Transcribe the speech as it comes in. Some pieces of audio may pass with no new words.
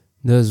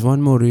There's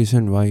one more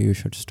reason why you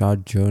should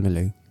start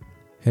journaling.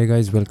 Hey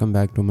guys, welcome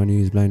back to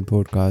Money is Blind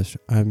podcast.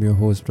 I'm your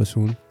host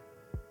Prasoon.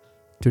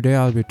 Today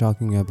I'll be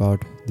talking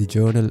about the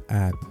Journal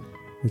app,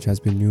 which has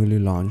been newly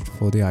launched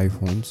for the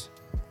iPhones.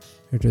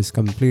 It is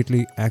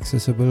completely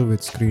accessible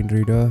with screen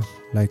reader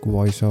like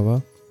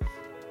VoiceOver,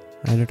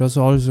 and it was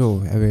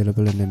also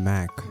available in a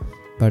Mac,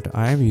 but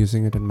I am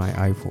using it in my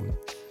iPhone.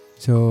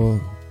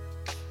 So,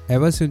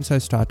 ever since I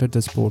started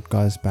this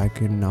podcast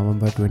back in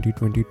November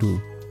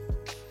 2022,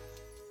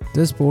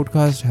 this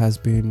podcast has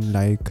been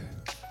like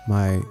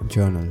my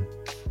journal.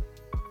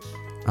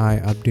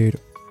 I update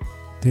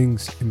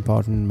things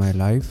important in my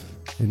life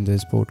in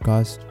this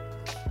podcast.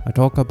 I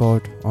talk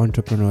about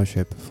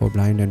entrepreneurship for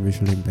blind and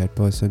visually impaired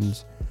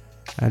persons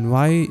and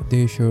why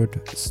they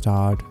should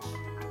start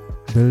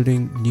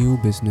building new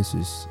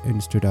businesses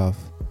instead of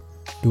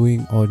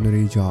doing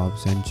ordinary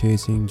jobs and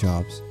chasing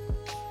jobs,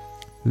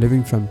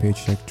 living from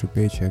paycheck to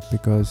paycheck,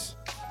 because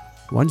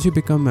once you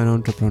become an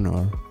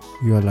entrepreneur,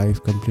 your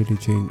life completely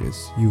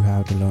changes. You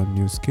have to learn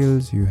new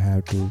skills, you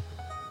have to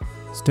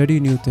study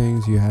new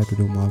things, you have to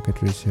do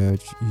market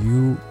research,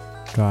 you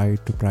try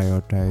to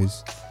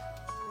prioritize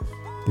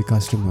the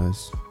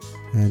customers,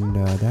 and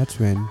that's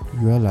when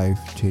your life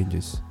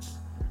changes.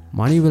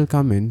 Money will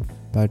come in,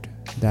 but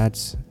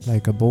that's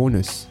like a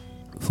bonus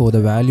for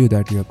the value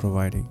that you're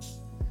providing.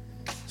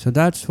 So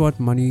that's what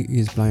Money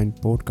is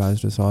Blind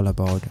podcast is all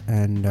about.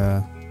 And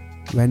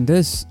when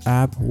this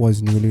app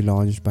was newly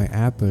launched by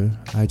Apple,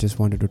 I just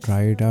wanted to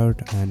try it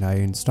out and I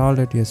installed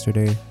it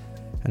yesterday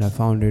and I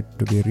found it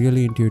to be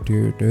really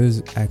intuitive. It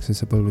is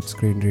accessible with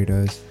screen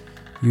readers.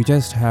 You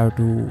just have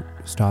to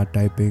start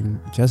typing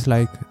just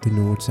like the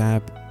Notes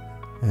app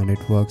and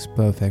it works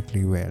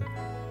perfectly well.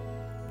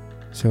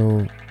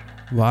 So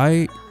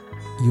why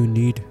you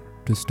need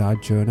to start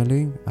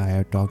journaling? I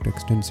have talked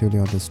extensively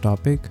on this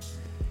topic.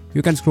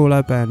 You can scroll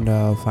up and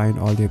find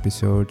all the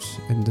episodes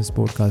in this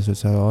podcast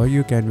as well, or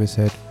you can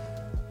visit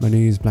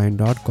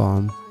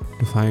moneyisblind.com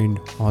to find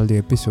all the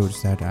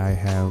episodes that I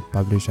have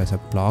published as a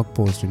blog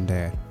post in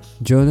there.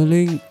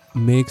 Journaling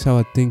makes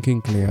our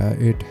thinking clear.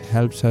 It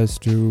helps us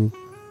to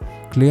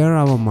clear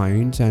our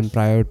minds and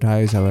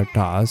prioritize our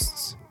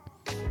tasks.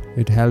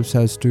 It helps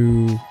us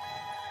to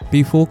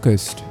be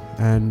focused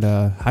and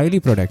highly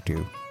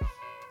productive.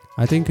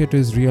 I think it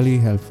is really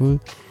helpful.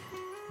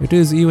 It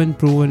is even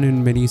proven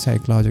in many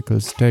psychological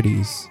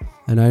studies,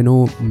 and I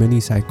know many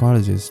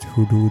psychologists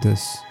who do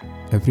this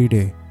every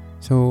day.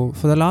 So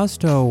for the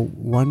last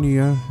 1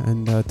 year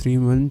and 3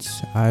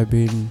 months, I've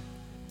been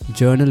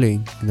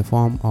journaling in the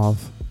form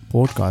of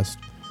podcast,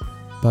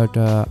 but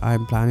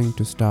I'm planning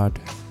to start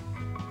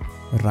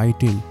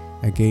writing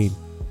again.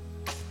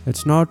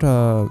 It's not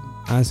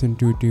as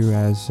intuitive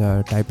as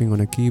typing on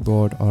a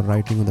keyboard or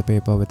writing on the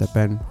paper with a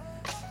pen.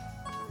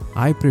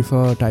 I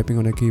prefer typing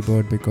on a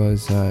keyboard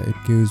because it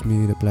gives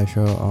me the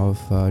pleasure of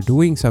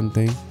doing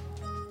something.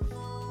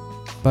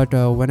 But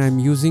when I'm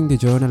using the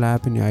journal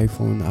app in the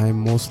iPhone, I'm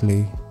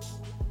mostly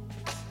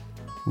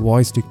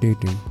voice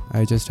dictating.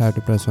 I just have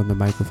to press on the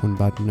microphone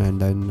button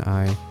and then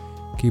I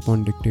keep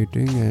on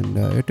dictating, and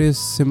it is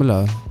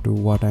similar to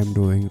what I'm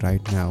doing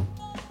right now,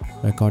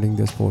 recording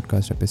this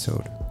podcast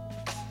episode.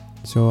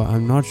 So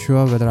I'm not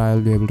sure whether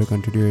I'll be able to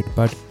continue it,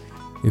 but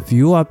if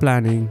you are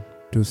planning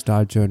to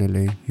start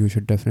journaling, you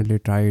should definitely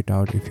try it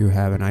out if you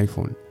have an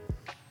iPhone.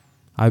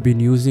 I've been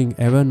using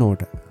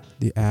Evernote,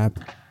 the app,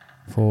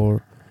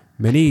 for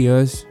many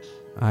years.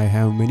 I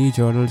have many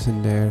journals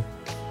in there.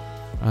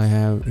 I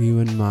have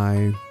even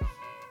my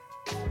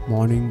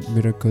morning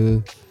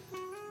miracle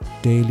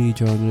daily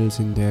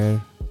journals in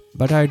there,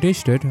 but I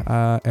ditched it.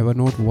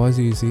 Evernote was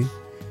easy.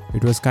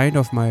 It was kind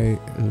of my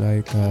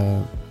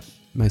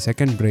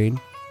second brain.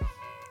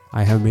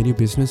 I have many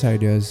business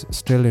ideas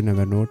still in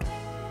Evernote,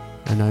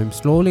 and I'm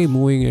slowly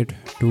moving it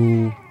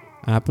to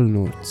Apple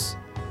Notes.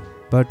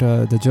 But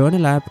the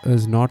journal app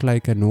is not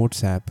like a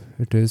notes app.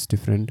 It is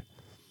different.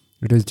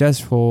 It is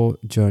just for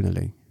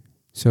journaling.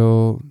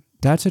 So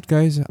that's it,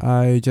 guys.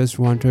 I just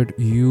wanted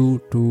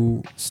you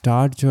to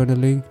start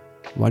journaling.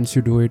 Once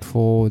you do it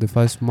for the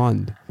first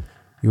month,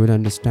 you will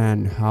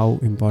understand how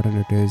important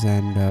it is,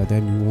 and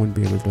then you won't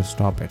be able to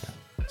stop it.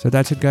 So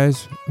that's it,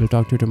 guys. We'll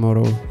talk to you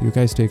tomorrow. You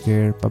guys take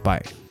care.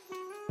 Bye-bye.